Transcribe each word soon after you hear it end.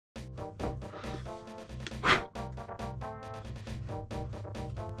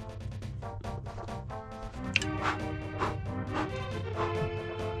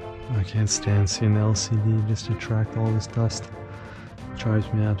I can't stand seeing the LCD just attract all this dust. It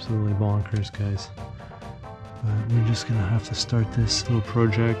drives me absolutely bonkers, guys. But we're just gonna have to start this little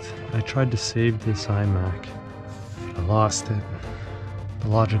project. I tried to save this iMac. I lost it. The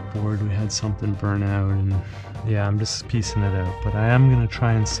logic board, we had something burn out, and yeah, I'm just piecing it out. But I am gonna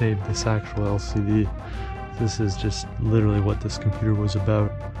try and save this actual LCD. This is just literally what this computer was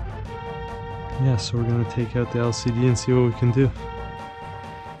about. Yeah, so we're gonna take out the LCD and see what we can do.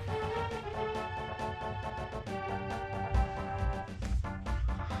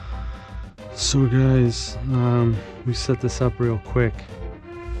 So guys, we set this up real quick,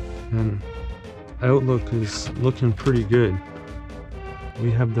 and Outlook is looking pretty good.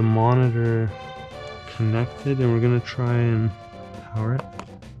 We have the monitor connected, and we're gonna try and power it.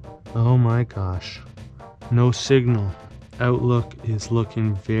 Oh my gosh, no signal. Outlook is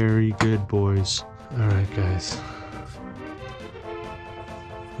looking very good, boys. Alright guys,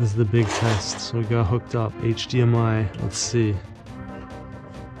 this is the big test. So we got hooked up, HDMI, let's see.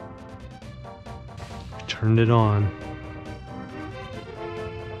 Turned it on.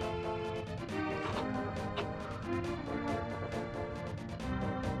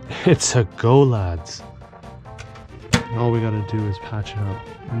 It's a go, lads. All we gotta do is patch it up.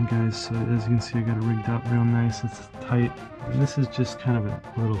 And guys, so as you can see, I got it rigged up real nice. It's tight. And this is just kind of a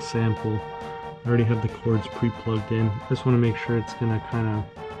little sample. I already have the cords pre-plugged in. Just want to make sure it's gonna kind of,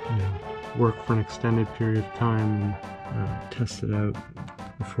 you know, work for an extended period of time and test it out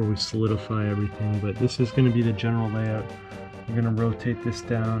before we solidify everything. But this is going to be the general layout. We're going to rotate this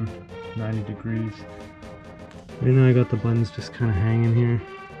down 90 degrees. Right now I got the buttons just kind of hanging here.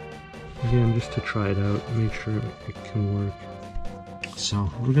 Again, just to try it out, make sure it can work. So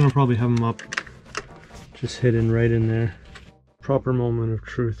we're going to probably have them up just hidden right in there. Proper moment of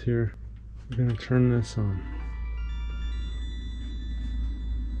truth here. We're going to turn this on.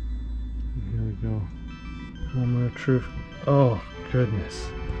 Here we go. Moment of truth. Oh goodness.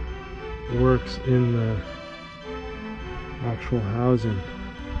 Works in the actual housing.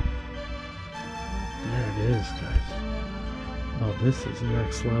 There it is, guys. Oh, this is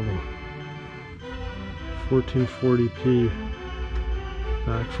next level. 1440p.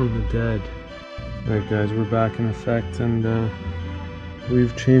 Back from the dead. Alright guys, we're back in effect, and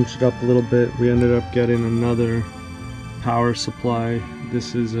we've changed it up a little bit. We ended up getting another power supply.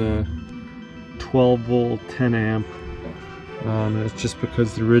 This is a 12 volt 10 amp. It's just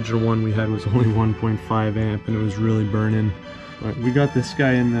because the original one we had was only 1.5 amp and it was really burning. But we got this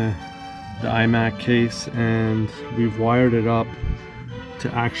guy in the iMac case, and we've wired it up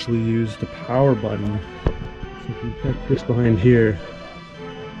to actually use the power button. So if you check this behind here,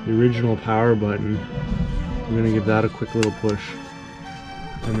 the original power button, we're going to give that a quick little push,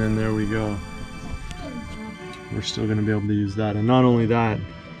 and then there we go. We're still going to be able to use that. And not only that,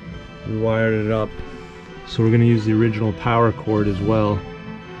 we wired it up, so we're going to use the original power cord as well.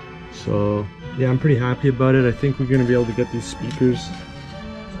 So yeah, I'm pretty happy about it. I think we're going to be able to get these speakers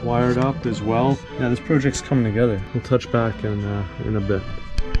wired up as well. Yeah, this project's coming together. We'll touch back in a bit.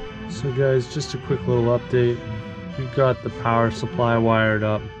 So guys, just a quick little update. We've got the power supply wired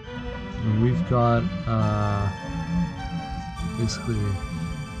up, and we've got basically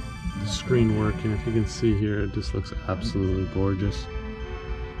the screen working. If you can see here, it just looks absolutely gorgeous.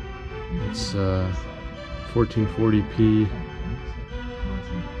 It's 1440p,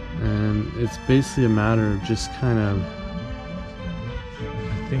 and it's basically a matter of just kind of,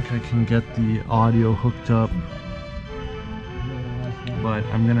 I think I can get the audio hooked up, but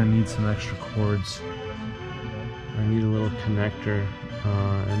I'm gonna need some extra cords. I need a little connector,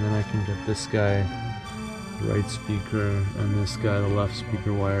 and then I can get this guy, the right speaker, and this guy, the left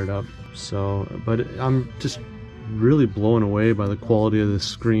speaker, wired up. So, but I'm just really blown away by the quality of this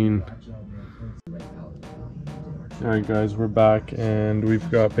screen. Alright guys, we're back, and we've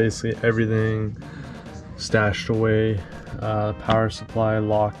got basically everything stashed away. Power supply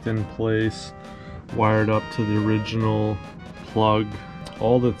locked in place, wired up to the original plug.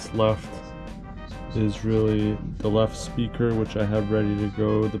 All that's left is really the left speaker, which I have ready to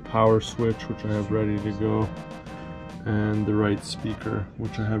go, the power switch, which I have ready to go, and the right speaker,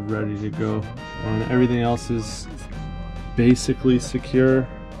 which I have ready to go. And everything else is basically secure.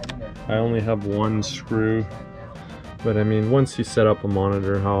 I only have one screw, but I mean, once you set up a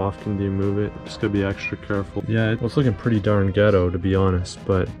monitor, how often do you move it? Just gotta be extra careful. Yeah, it's looking pretty darn ghetto, to be honest,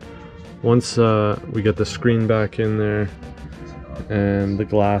 but once we get the screen back in there and the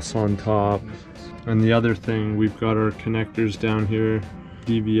glass on top, and the other thing, we've got our connectors down here,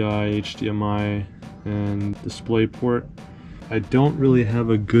 DVI, HDMI, and DisplayPort. I don't really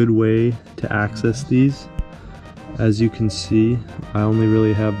have a good way to access these. As you can see, I only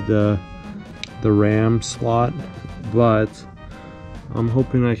really have the RAM slot, but I'm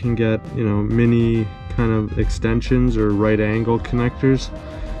hoping I can get, you know, mini kind of extensions or right angle connectors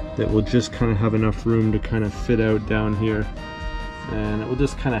that will just kind of have enough room to kind of fit out down here, and it will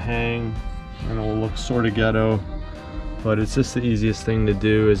just kind of hang and it will look sort of ghetto, but it's just the easiest thing to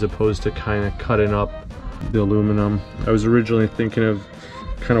do as opposed to kind of cutting up the aluminum. I was originally thinking of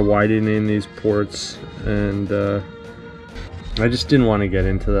kind of widening these ports, and I just didn't want to get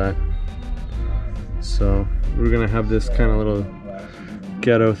into that. So we're gonna have this kind of little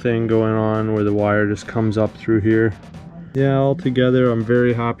ghetto thing going on where the wire just comes up through here. Yeah, altogether I'm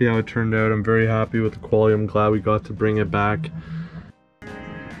very happy how it turned out. I'm very happy with the quality. I'm glad we got to bring it back.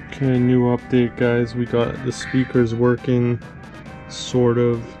 Okay, new update guys. We got the speakers working, sort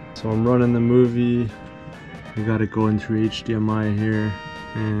of. So I'm running the movie. We got it going through HDMI here,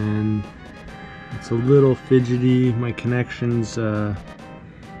 and it's a little fidgety. My connections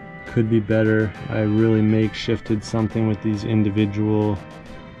could be better. I really makeshifted something with these individual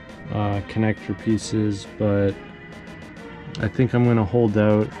connector pieces, but I think I'm gonna hold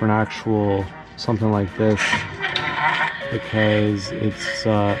out for an actual something like this because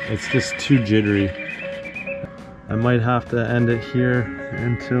it's just too jittery. I might have to end it here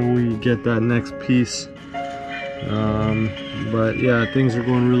until we get that next piece. But yeah, things are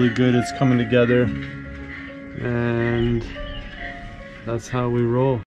going really good. It's coming together, and that's how we roll.